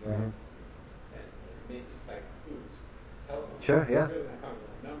 555-1789. And it's like spoofed telephone. Sure, yeah. It's really not coming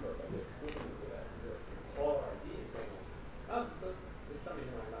from a number, but they're spoofing into that. Your caller ID is saying, oh, this is somebody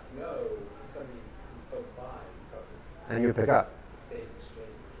who I must know. This is somebody who's close by because it's And you pick up. it's the same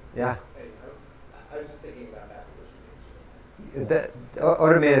exchange. Yeah. And, I was just thinking about that position. The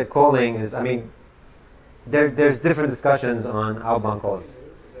automated calling is, there's different discussions on outbound calls. Is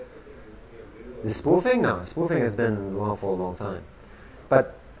that something new? The spoofing? No, spoofing has been around for a long time.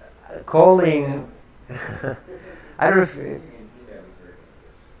 But calling, I don't know if... That's true.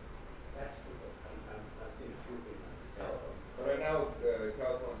 I've seen spoofing on telephone. So right now,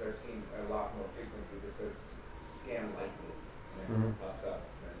 telephones are seen a lot more frequently. This says scam likely, and it pops up,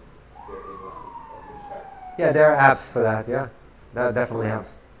 and they're able to also detect. Yeah, there are apps for that, yeah. That definitely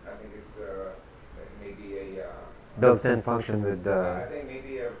helps. I think it's maybe a. Built-in function with... I think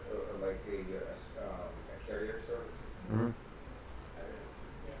maybe a carrier service. On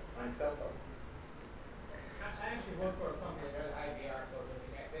cell phones. I actually work for a company that does IVR for a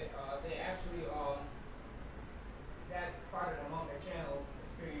living. They actually that part of the multi-channel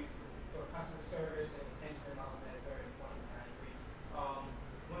experience for customer service and attention and all of that is very important. I agree.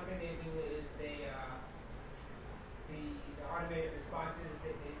 One thing they do is the automated responses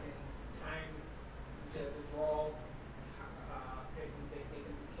that they can time the draw. They can do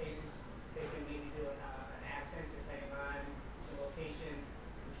cadence. They can maybe do an accent depending on the location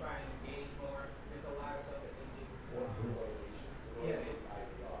to try and engage more. There's a lot of stuff that they do. Yeah,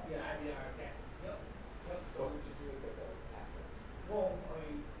 IVR, okay. Yep. So what would you do with the accent? Well,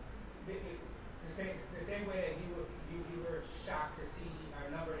 it's the same way that you were shocked to see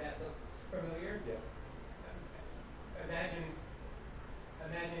a number that looks familiar. Yeah. Imagine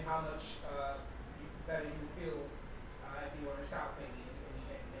how much better you would feel if you were in South maybe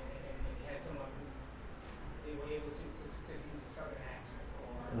and you had someone who they were able to use a southern accent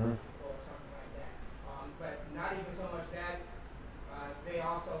or something like that. But not even so much that. They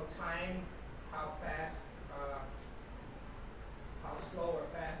also time how fast, how slow or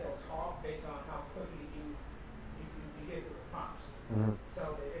fast they'll talk based on how quickly you give the prompts.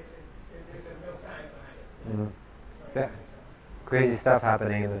 So there's a real science behind it. That crazy stuff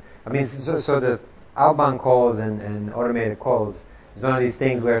happening. So the outbound calls and automated calls is one of these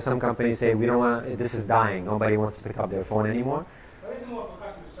things where some companies say, we don't want, this is dying. Nobody wants to pick up their phone anymore. But it's more for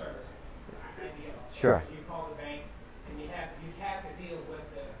customer service. Sure. You call the bank and you have to deal with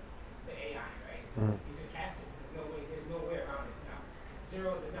the AI, right? You just have to. There's no way around it now.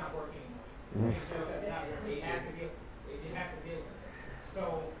 Zero does not work anymore. Zero does not work. You have to deal with it.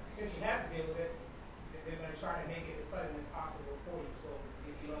 So since you have to deal with it, they're going to try to make it as pleasant as possible for you, so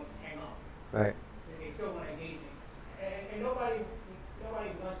if you don't hang up. Right. They still want to engage you. And nobody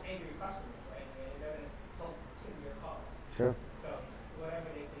wants angry customers, right? It doesn't help to your cause. Sure. So whatever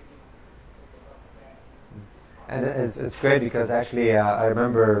they can do to help with that. And it's great because actually I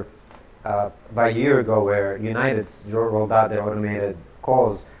remember about a year ago where United rolled out their automated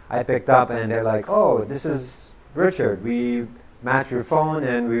calls. I picked up and they're like, oh, this is Richard. We match your phone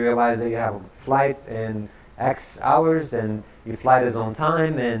and we realize that you have a flight in X hours and your flight is on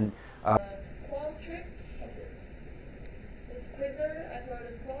time and Qualtrics. It's Quizzer. I've heard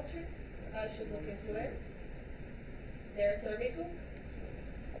of Qualtrics. I should look into it. their survey tool.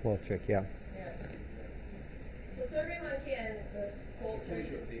 Qualtrics, yeah. Yeah. So SurveyMonkey and What is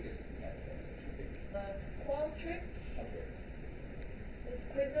Qualtrics. your biggest competitor? Qualtrics Qualtrics. is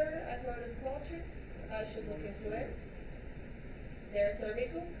Quizzer. I've heard of Qualtrics. I should look into it. Their survey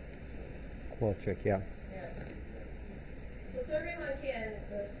tool. Qualtrics, yeah. Yeah. So SurveyMonkey and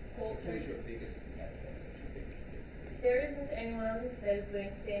What is Qualtrics. your biggest competitor? There isn't anyone that is doing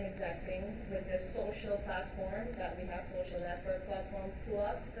the same exact thing with the social platform that we have, social network platform,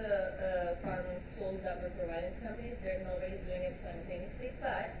 plus the fun tools that we're providing to companies. Nobody's doing it simultaneously,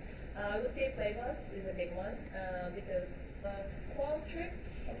 but I would say Playbus is a big one because Qualtrics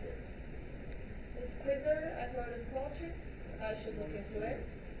Qualtrics. is Quizzer. I've heard of Qualtrics. I should look into it.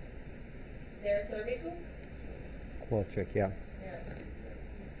 Their survey tool. Qualtrics, yeah. Yeah.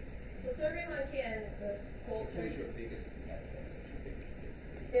 So SurveyMonkey and What is Qualtrics. your biggest competitor?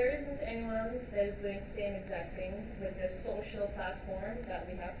 There isn't anyone that is doing the same exact thing with the social platform that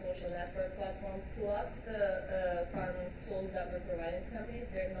we have, social network platform, plus the fun tools that we're providing to companies.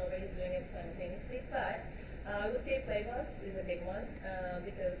 Nobody's doing it simultaneously, but I would say Playbus is a big one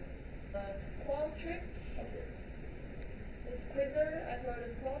because Qualtrics Qualtrics. is Quizzer. I've heard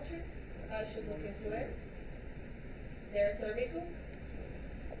of Qualtrics. I should look into it. Their survey tool.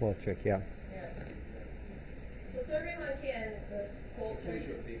 Qualtrics, yeah. Yeah. So SurveyMonkey and What is Qualtrics.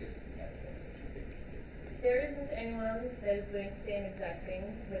 your biggest competitor? There isn't anyone that is doing the same exact thing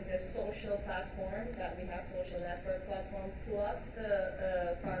with the social platform that we have, social network platform, plus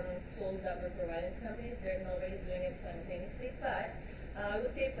the fun tools that we're providing to companies. Nobody's doing it simultaneously, but I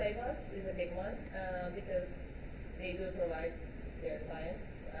would say Playbus is a big one because they do provide their clients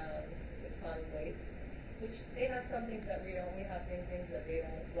with fun ways, which they have some things that we don't. We have things that they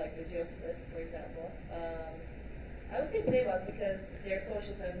don't, like the GeoSplit, for example. I would say Playbus because their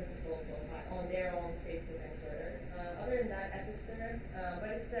social presence is also high on their own Facebook and Twitter. Other than that, Epister, but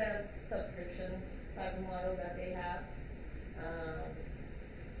it's a subscription type of model that they have.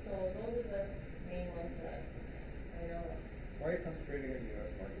 So those are the main ones that I know of. Why are you concentrating on the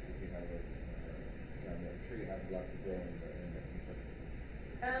U.S. market if you have I'm sure you have a lot to grow in Turkey.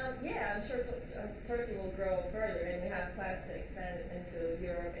 Yeah, I'm sure Turkey will grow further, and we have plans to expand into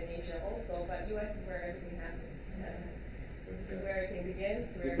Europe and Asia also, but U.S. is where everything happens. This is where everything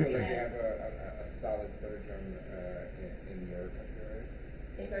begins. Do you Where feel we like you have have a solid footage in your country, right?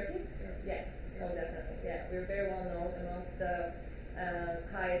 in Turkey? Yeah. Yes, oh definitely. Yeah, we're very well known amongst the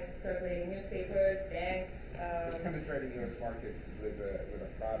highest circulating newspapers, banks. Just penetrating the U.S. market with a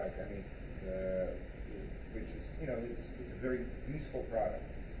product, which is, it's a very useful product,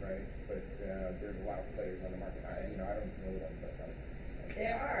 right? But there's a lot of players on the market. I don't know them, but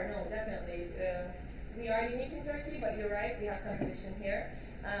There are, no, definitely. We are unique in Turkey, but you're right, we have competition here.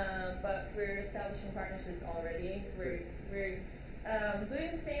 But we're establishing partnerships already. We're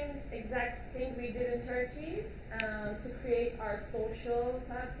doing the same exact thing we did in Turkey to create our social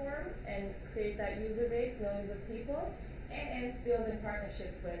platform and create that user base, millions of people, and building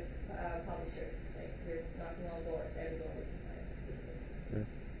partnerships with publishers. Like we're knocking on doors, every door we can find.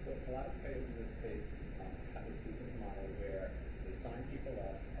 So a lot of players in this space have this business model where they sign people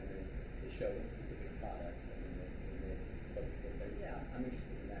up and then they show them specific products and then those people say, yeah, I'm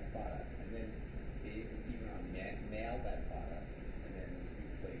interested in that product. And then they even mail that product and then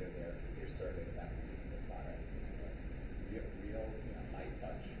weeks later they're surveyed about the use of the product. Real high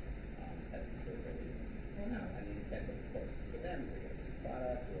touch types of survey. And the incentive, of course, for them is they get a free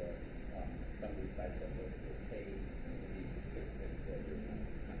product or some of these sites also will pay the participant for doing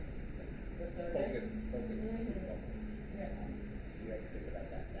this kind of focus. Yeah. Do you ever think about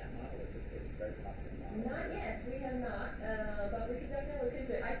that model? It's a very popular model. Not yet, we have not, but we could definitely look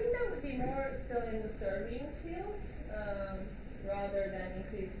into it. I think that would be more still in the surveying field, rather than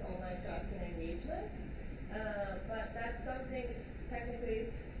increase online traffic and engagement. But that's something, it's technically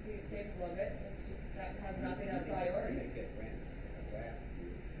we're capable of it. It's just that has not been a priority. You get grants at last.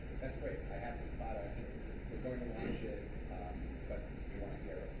 That's great. I have this product. We're going to launch it, but we want to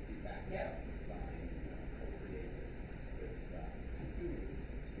hear feedback Yeah. about the design, co-create with consumers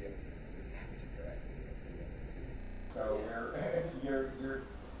to be able to package it correctly. So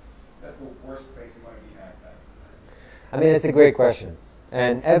that's the worst place you want to be at that. I mean, it's a great question.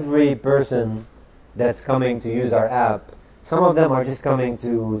 And every person that's coming to use our app, some of them are just coming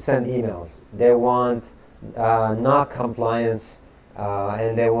to send emails. They want NOC compliance,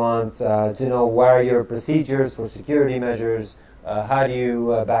 and they want to know what are your procedures for security measures, how do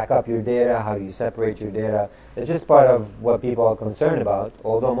you back up your data, how do you separate your data. It's just part of what people are concerned about,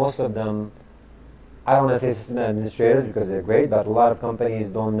 although most of them, I don't want to say system administrators because they're great, but a lot of companies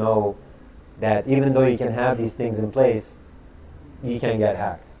don't know that even though you can have these things in place, you can get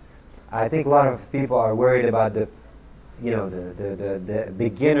hacked. I think a lot of people are worried about the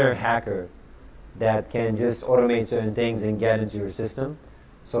beginner hacker that can just automate certain things and get into your system.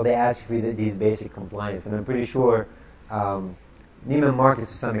 So they ask you for these basic compliance, and I'm pretty sure Neiman Marcus,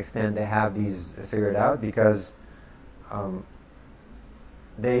 to some extent, they have these figured out, because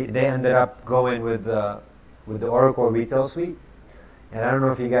they ended up going with the Oracle Retail Suite. And I don't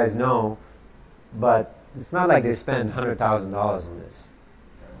know if you guys know, but it's not like they spend $100,000 on this.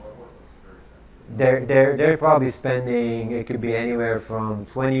 They're probably spending, it could be anywhere from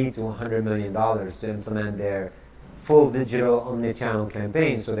 $20 to $100 million to implement their full digital omni-channel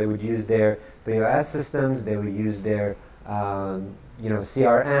campaign. So they would use their POS systems, they would use their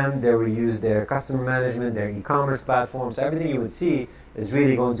CRM, they would use their customer management, their e-commerce platforms. So everything you would see is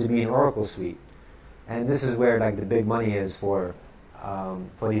really going to be in Oracle Suite. And this is where like the big money is for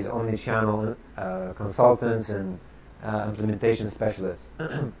these omni-channel consultants and implementation specialists.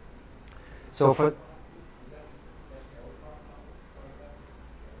 So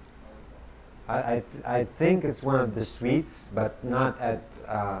I think it's one of the suites, but not at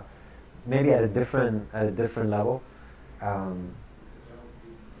maybe at a different level.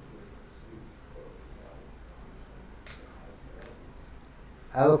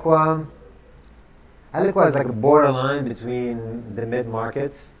 Eloqua is like a borderline between the mid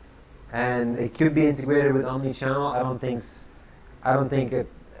markets, and it could be integrated with omni-channel. I don't think it.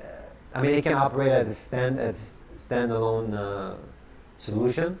 I mean, it can operate as standalone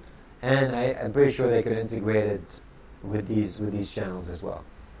solution, and I'm pretty sure they could integrate it with these channels as well.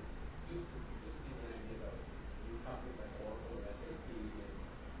 Just to give an idea though, these companies like Oracle and SAP and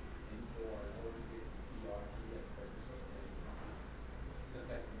Infor and all these big ERP experts, just the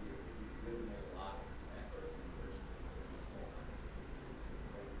best idea is that you really make a lot of effort in purchasing for these small companies.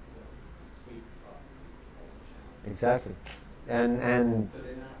 It's suites of these omni-channel. Exactly, and.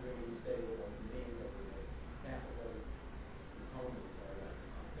 So they're not really, you say, well, those names over there, yeah, but those components are like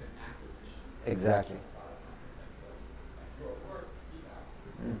an acquisition. Exactly. Your work,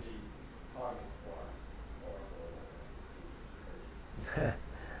 would be target for Oracle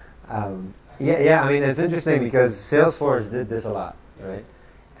or Yeah. I mean, it's interesting because Salesforce did this a lot, right?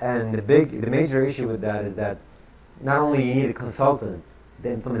 And the major issue with that is that not only you need a consultant,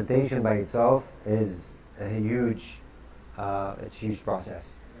 the implementation by itself is a huge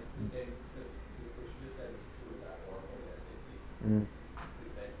process. And it's the same, what you just said is true about Oracle and SAP. Mm.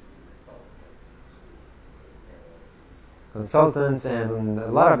 Is that you need consultants to Consultants and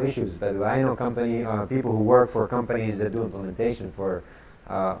a lot of issues, by the way. I know people who work for companies that do implementation for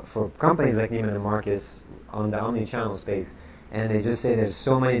companies like Neiman Marcus on the omni-channel space, and they just say there's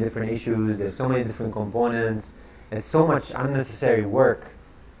so many different issues, there's so many different components, it's so much unnecessary work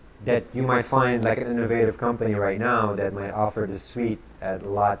that you might find like an innovative company right now that might offer the suite at a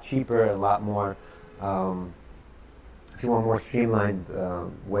lot cheaper, a lot more, if you want, more streamlined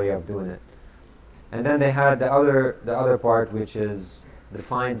way of doing it. And then they had the other part, which is the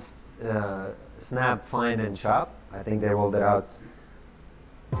Snap, Find, and Shop. I think they rolled it out.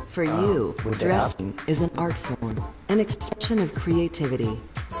 For you, dressing is an art form, an expression of creativity.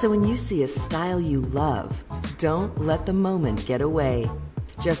 So when you see a style you love, don't let the moment get away.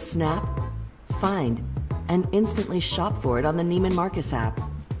 Just snap, find, and instantly shop for it on the Neiman Marcus app.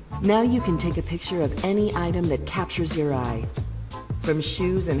 Now you can take a picture of any item that captures your eye. From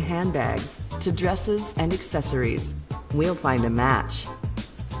shoes and handbags to dresses and accessories, we'll find a match.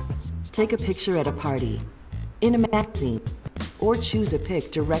 Take a picture at a party, in a magazine, or choose a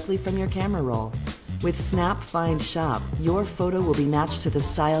pic directly from your camera roll. With Snap, Find, Shop, your photo will be matched to the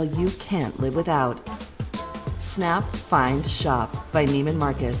style you can't live without. Snap, Find, Shop by Neiman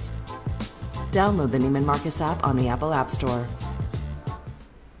Marcus. Download the Neiman Marcus app on the Apple App Store.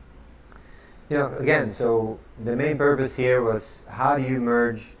 You know, again, so the main purpose here was how do you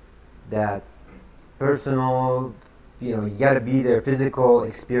merge that personal, you got to be there, physical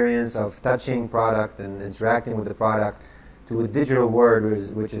experience of touching product and interacting with the product to a digital world,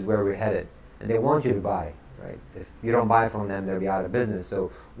 which is where we're headed. And they want you to buy, right? If you don't buy from them, they'll be out of business. So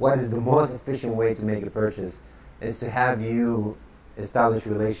what is the most efficient way to make a purchase is to have you establish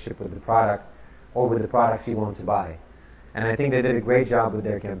a relationship with the product or with the products you want to buy. And I think they did a great job with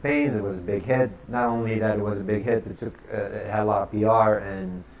their campaigns. It was a big hit. Not only that it was a big hit, it had a lot of PR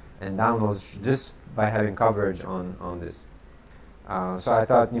and downloads just by having coverage on this. So I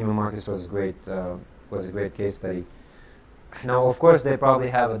thought Neiman Marcus was a great case study. Now, of course, they probably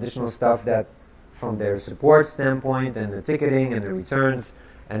have additional stuff that, from their support standpoint and the ticketing and the returns,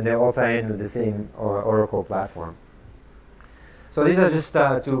 and they all tie in with the same Oracle platform. So these are just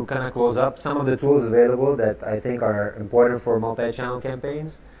to kind of close up some of the tools available that I think are important for multi-channel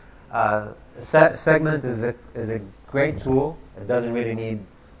campaigns. Segment is a great tool. It doesn't really need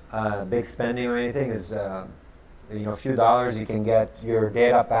big spending or anything. It's a few dollars you can get your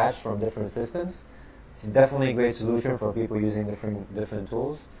data patched from different systems. It's definitely a great solution for people using different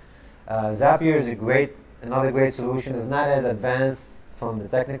tools. Zapier is another great solution. It's not as advanced from the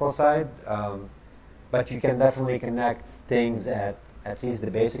technical side, but you can definitely connect things at least the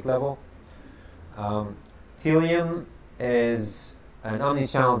basic level. Telium is an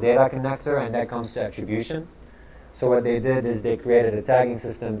omni-channel data connector, and that comes to attribution. So what they did is they created a tagging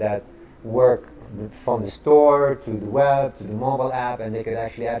system that worked from the store to the web to the mobile app, and they could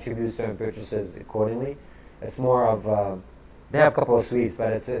actually attribute certain purchases accordingly. It's more of they have a couple of suites,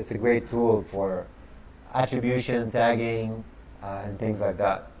 but it's a great tool for attribution, tagging, and things like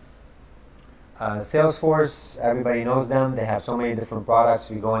that. Salesforce, everybody knows them. They have so many different products.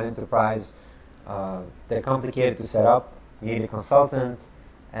 If you go on enterprise, they're complicated to set up. You need a consultant,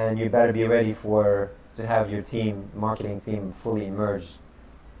 and you better be ready to have your marketing team, fully immersed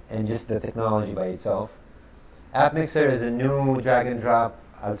in just the technology by itself. AppMixer is a new drag and drop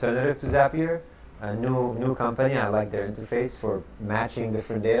alternative to Zapier, a new company. I like their interface for matching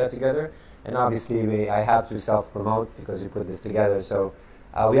different data together. And obviously, I have to self-promote because we put this together. So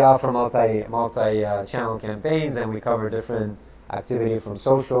we offer multi-channel campaigns, and we cover different activity from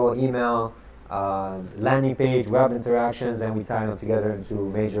social, email, landing page, web interactions, and we tie them together into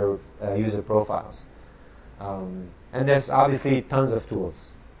major user profiles. And there's obviously tons of tools,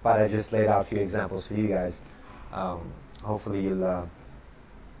 but I just laid out a few examples for you guys. Hopefully, you'll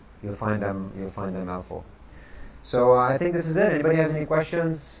find them helpful. So I think this is it. Anybody has any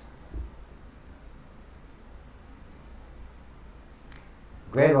questions?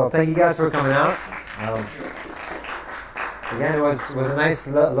 Great. Well, thank you guys for coming out. Again, it was a nice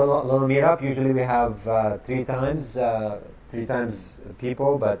little meetup. Usually we have three times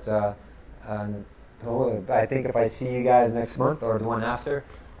people, but I think if I see you guys next month or the one after,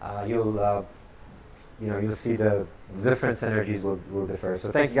 you'll see the different synergies will differ.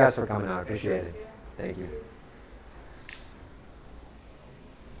 So thank you guys for coming out. I appreciate it. Thank you.